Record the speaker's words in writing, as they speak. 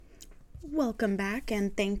Welcome back,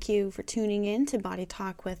 and thank you for tuning in to Body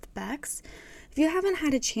Talk with Becks. If you haven't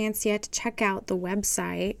had a chance yet to check out the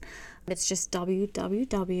website, it's just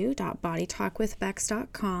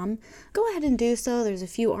www.bodytalkwithbecks.com. Go ahead and do so. There's a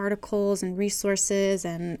few articles and resources,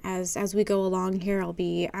 and as we go along here, I'll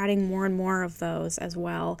be adding more and more of those as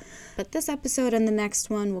well. But this episode and the next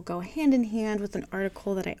one will go hand in hand with an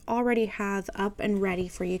article that I already have up and ready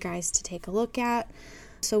for you guys to take a look at.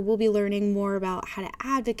 So we'll be learning more about how to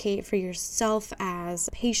advocate for yourself as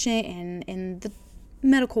a patient and in the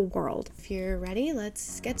medical world. If you're ready,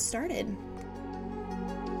 let's get started.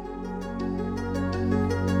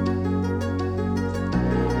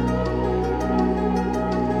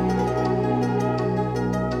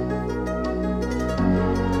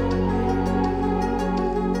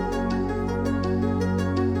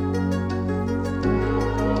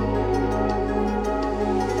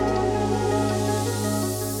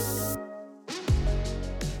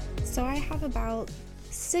 So I have about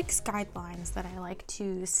 6 guidelines that I like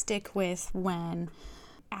to stick with when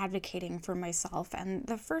advocating for myself. And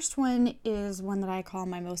the first one is one that I call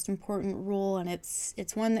my most important rule, and it's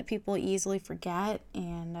one that people easily forget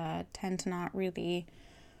and tend to not really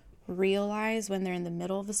realize when they're in the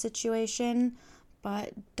middle of a situation.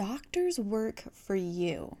 But doctors work for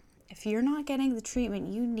you. If you're not getting the treatment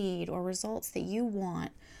you need or results that you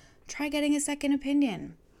want, try getting a second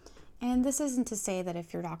opinion. And this isn't to say that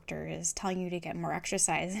if your doctor is telling you to get more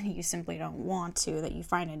exercise and you simply don't want to, that you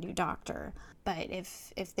find a new doctor. But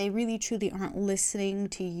if they really truly aren't listening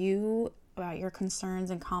to you about your concerns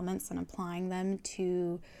and comments and applying them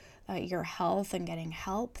to your health and getting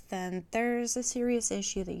help, then there's a serious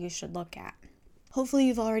issue that you should look at. Hopefully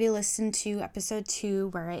you've already listened to episode 2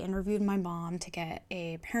 where I interviewed my mom to get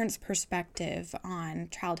a parent's perspective on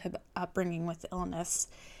childhood upbringing with illness.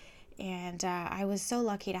 And I was so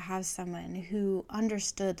lucky to have someone who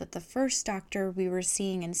understood that the first doctor we were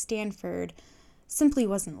seeing in Stanford simply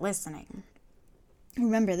wasn't listening.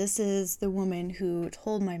 Remember, this is the woman who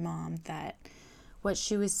told my mom that what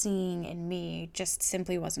she was seeing in me just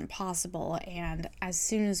simply wasn't possible. And as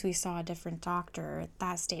soon as we saw a different doctor,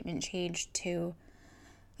 that statement changed to,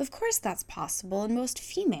 of course that's possible in most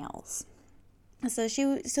females. So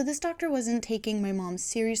this doctor wasn't taking my mom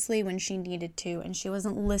seriously when she needed to, and she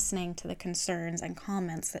wasn't listening to the concerns and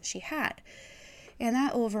comments that she had. And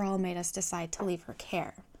that overall made us decide to leave her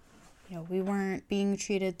care. We weren't being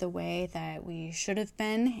treated the way that we should have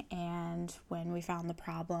been, and when we found the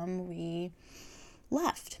problem, we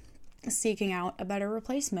left, seeking out a better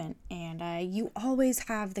replacement. And you always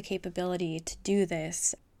have the capability to do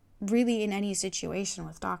this, really in any situation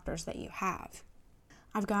with doctors that you have.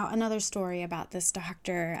 I've got another story about this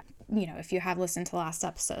doctor. If you have listened to the last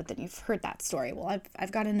episode, then you've heard that story. Well,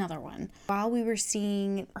 I've got another one. While we were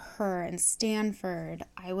seeing her in Stanford,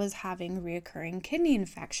 I was having reoccurring kidney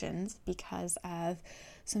infections because of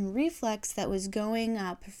some reflux that was going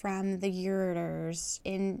up from the ureters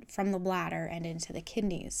from the bladder and into the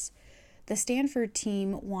kidneys. The Stanford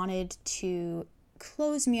team wanted to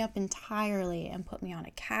close me up entirely and put me on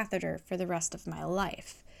a catheter for the rest of my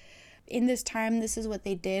life. In this time, this is what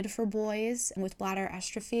they did for boys with bladder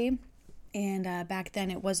atrophy, and back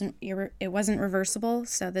then it wasn't reversible,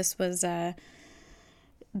 so this was a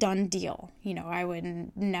done deal. I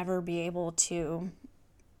would never be able to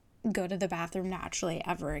go to the bathroom naturally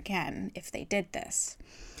ever again if they did this.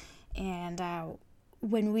 And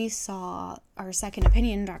when we saw our second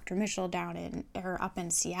opinion, Dr. Mitchell, up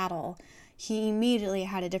in Seattle, he immediately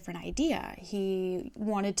had a different idea. He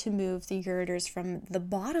wanted to move the ureters from the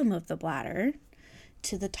bottom of the bladder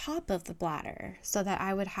to the top of the bladder so that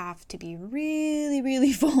I would have to be really,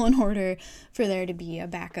 really full in order for there to be a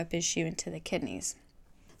backup issue into the kidneys.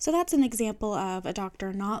 So that's an example of a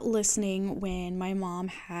doctor not listening when my mom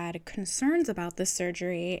had concerns about the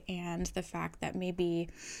surgery and the fact that maybe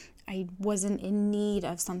I wasn't in need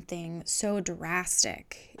of something so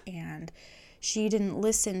drastic, and she didn't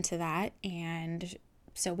listen to that, and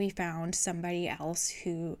so we found somebody else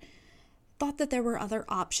who thought that there were other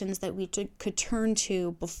options that we could turn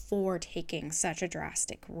to before taking such a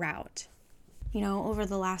drastic route. Over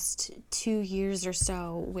the last 2 years or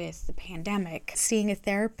so with the pandemic, seeing a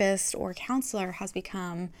therapist or counselor has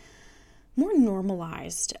become more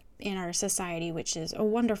normalized in our society, which is a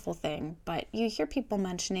wonderful thing. But you hear people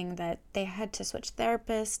mentioning that they had to switch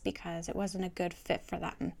therapists because it wasn't a good fit for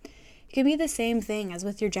them. It can be the same thing as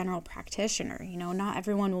with your general practitioner. Not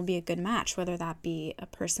everyone will be a good match, whether that be a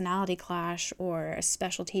personality clash or a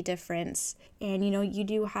specialty difference. And, you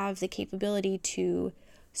do have the capability to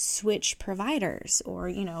switch providers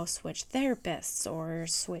or, switch therapists or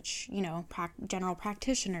switch, general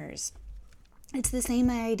practitioners. It's the same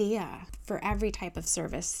idea for every type of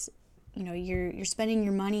service. You're spending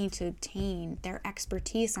your money to obtain their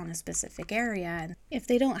expertise on a specific area. And if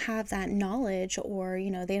they don't have that knowledge, or,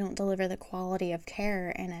 they don't deliver the quality of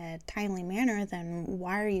care in a timely manner, then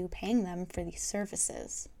why are you paying them for these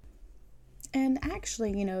services? And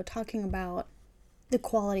actually, talking about the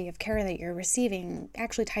quality of care that you're receiving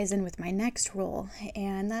actually ties in with my next rule.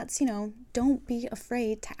 And that's, don't be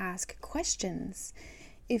afraid to ask questions.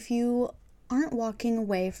 If you aren't walking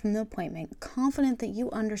away from the appointment confident that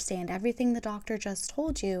you understand everything the doctor just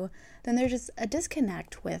told you, then there's just a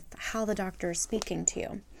disconnect with how the doctor is speaking to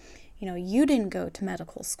you. You didn't go to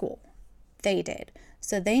medical school. They did.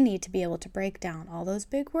 So they need to be able to break down all those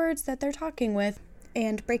big words that they're talking with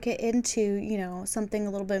and break it into, something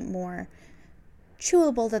a little bit more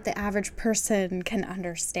chewable that the average person can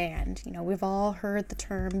understand. We've all heard the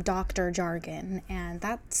term doctor jargon, and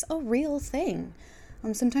that's a real thing.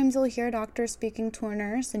 Sometimes you'll hear a doctor speaking to a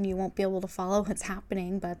nurse and you won't be able to follow what's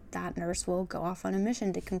happening, but that nurse will go off on a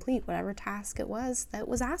mission to complete whatever task it was that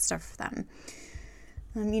was asked of them.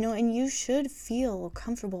 And you should feel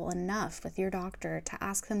comfortable enough with your doctor to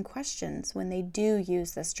ask them questions when they do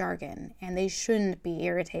use this jargon, and they shouldn't be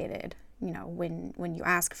irritated, when you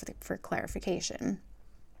ask for clarification.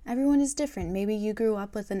 Everyone is different. Maybe you grew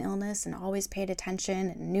up with an illness and always paid attention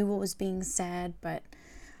and knew what was being said, but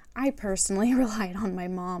I personally relied on my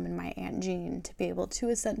mom and my Aunt Jean to be able to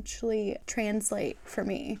essentially translate for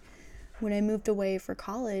me. When I moved away for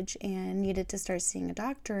college and needed to start seeing a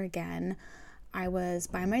doctor again, I was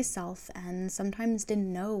by myself and sometimes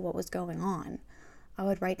didn't know what was going on. I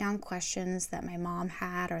would write down questions that my mom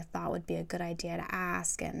had or thought would be a good idea to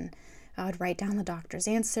ask, and I would write down the doctor's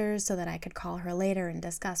answers so that I could call her later and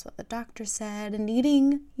discuss what the doctor said, and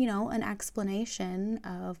needing, an explanation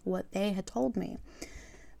of what they had told me.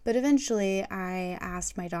 But eventually I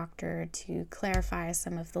asked my doctor to clarify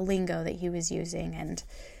some of the lingo that he was using, and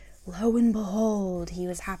lo and behold, he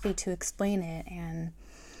was happy to explain it. And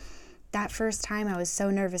that first time I was so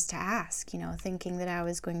nervous to ask, thinking that I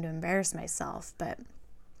was going to embarrass myself. But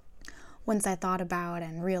once I thought about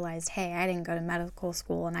and realized, hey, I didn't go to medical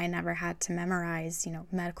school and I never had to memorize,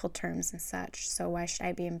 medical terms and such, so why should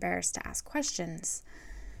I be embarrassed to ask questions?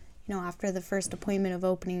 After the first appointment of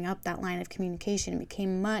opening up that line of communication, it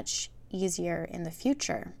became much easier in the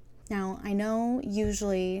future. Now, I know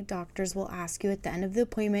usually doctors will ask you at the end of the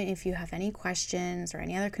appointment if you have any questions or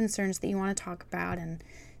any other concerns that you want to talk about, and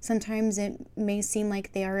sometimes it may seem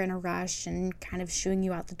like they are in a rush and kind of shooing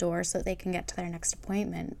you out the door so that they can get to their next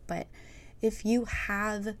appointment. But if you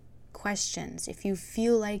have questions, if you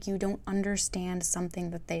feel like you don't understand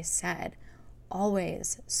something that they said,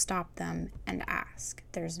 always stop them and ask.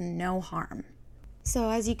 There's no harm. So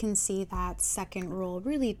as you can see, that second rule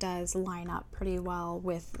really does line up pretty well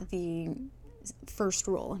with the first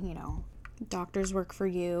rule. Doctors work for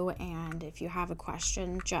you, and if you have a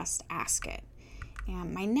question, just ask it.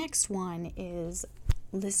 And my next one is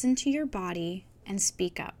listen to your body and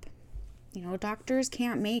speak up. Doctors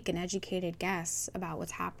can't make an educated guess about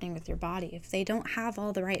what's happening with your body if they don't have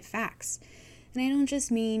all the right facts. And I don't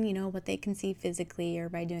just mean, what they can see physically or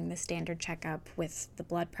by doing the standard checkup with the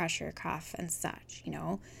blood pressure, cough, and such.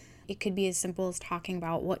 It could be as simple as talking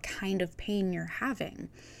about what kind of pain you're having.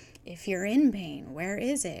 If you're in pain, where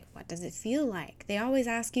is it? What does it feel like? They always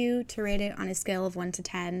ask you to rate it on a scale of 1 to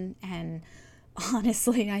 10, and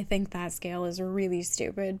honestly, I think that scale is really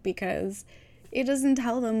stupid because it doesn't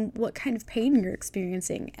tell them what kind of pain you're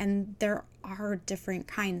experiencing, and there are different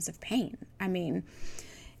kinds of pain.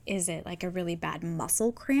 Is it like a really bad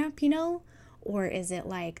muscle cramp, or is it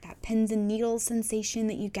like that pins and needles sensation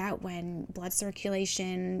that you get when blood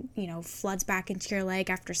circulation, floods back into your leg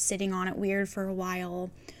after sitting on it weird for a while?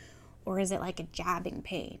 Or is it like a jabbing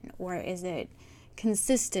pain? Or is it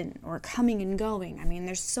consistent or coming and going?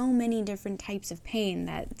 There's so many different types of pain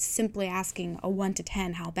that simply asking a 1 to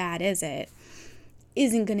 10, how bad is it,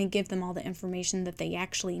 isn't going to give them all the information that they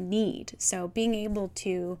actually need. So being able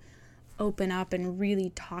to open up and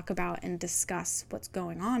really talk about and discuss what's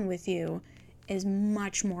going on with you is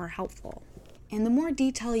much more helpful. And the more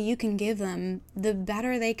detail you can give them, the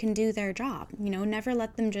better they can do their job. Never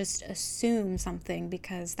let them just assume something,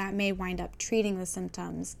 because that may wind up treating the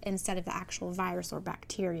symptoms instead of the actual virus or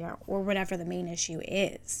bacteria or whatever the main issue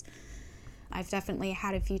is. I've definitely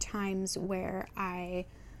had a few times where I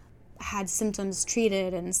had symptoms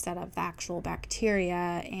treated instead of the actual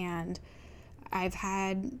bacteria, and I've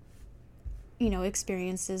had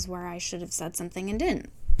experiences where I should have said something and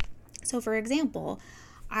didn't. So for example,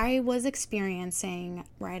 I was experiencing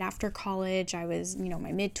right after college, I was,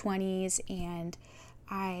 my mid-20s, and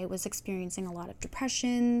I was experiencing a lot of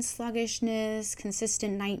depression, sluggishness,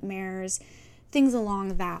 consistent nightmares, things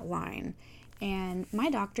along that line. And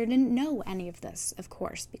my doctor didn't know any of this, of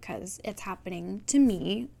course, because it's happening to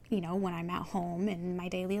me, when I'm at home in my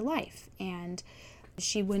daily life. And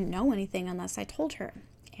she wouldn't know anything unless I told her.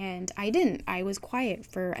 And I didn't. I was quiet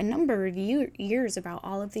for a number of years about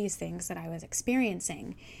all of these things that I was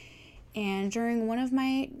experiencing. And during one of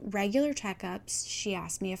my regular checkups, she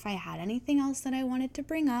asked me if I had anything else that I wanted to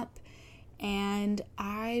bring up. And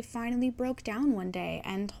I finally broke down one day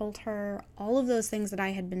and told her all of those things that I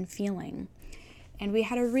had been feeling. And we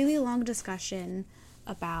had a really long discussion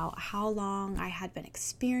about how long I had been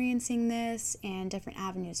experiencing this and different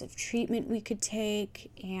avenues of treatment we could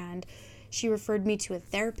take. And she referred me to a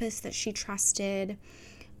therapist that she trusted,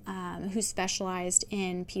 who specialized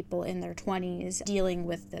in people in their 20s dealing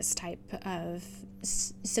with this type of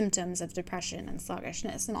symptoms of depression and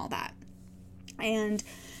sluggishness and all that. And,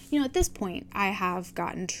 at this point, I have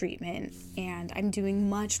gotten treatment and I'm doing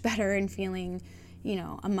much better and feeling,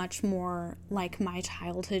 a much more like my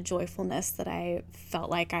childhood joyfulness that I felt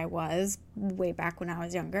like I was way back when I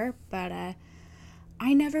was younger. But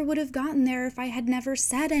I never would have gotten there if I had never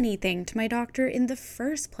said anything to my doctor in the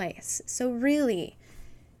first place. So really,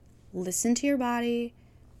 listen to your body.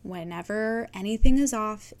 Whenever anything is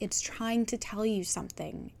off, it's trying to tell you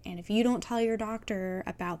something. And if you don't tell your doctor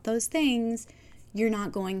about those things, you're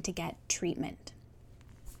not going to get treatment.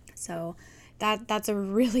 So that's a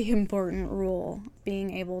really important rule,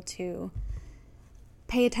 being able to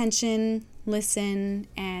pay attention, listen,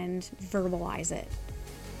 and verbalize it.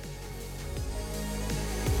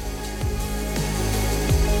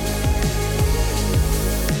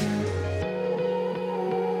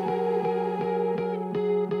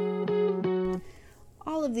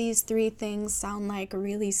 All of these three things sound like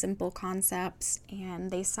really simple concepts,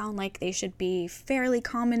 and they sound like they should be fairly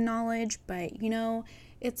common knowledge, but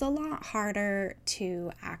it's a lot harder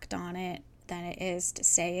to act on it than it is to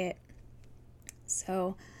say it.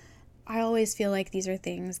 So I always feel like these are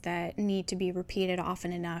things that need to be repeated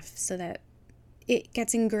often enough so that it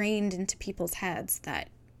gets ingrained into people's heads that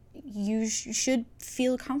you should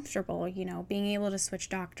feel comfortable, being able to switch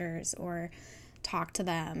doctors or talk to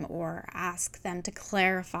them or ask them to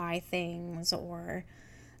clarify things or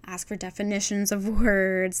ask for definitions of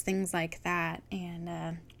words, things like that.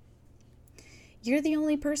 And you're the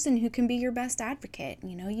only person who can be your best advocate.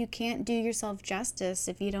 You can't do yourself justice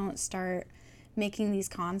if you don't start making these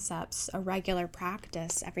concepts a regular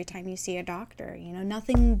practice every time you see a doctor.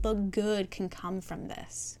 Nothing but good can come from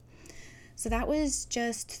this. So that was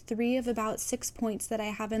just 3 of about 6 points that I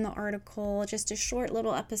have in the article. Just a short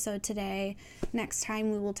little episode today. Next time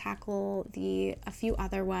we will tackle a few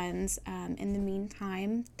other ones. In the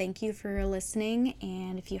meantime, thank you for listening.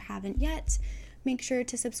 And if you haven't yet, make sure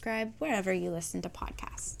to subscribe wherever you listen to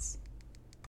podcasts.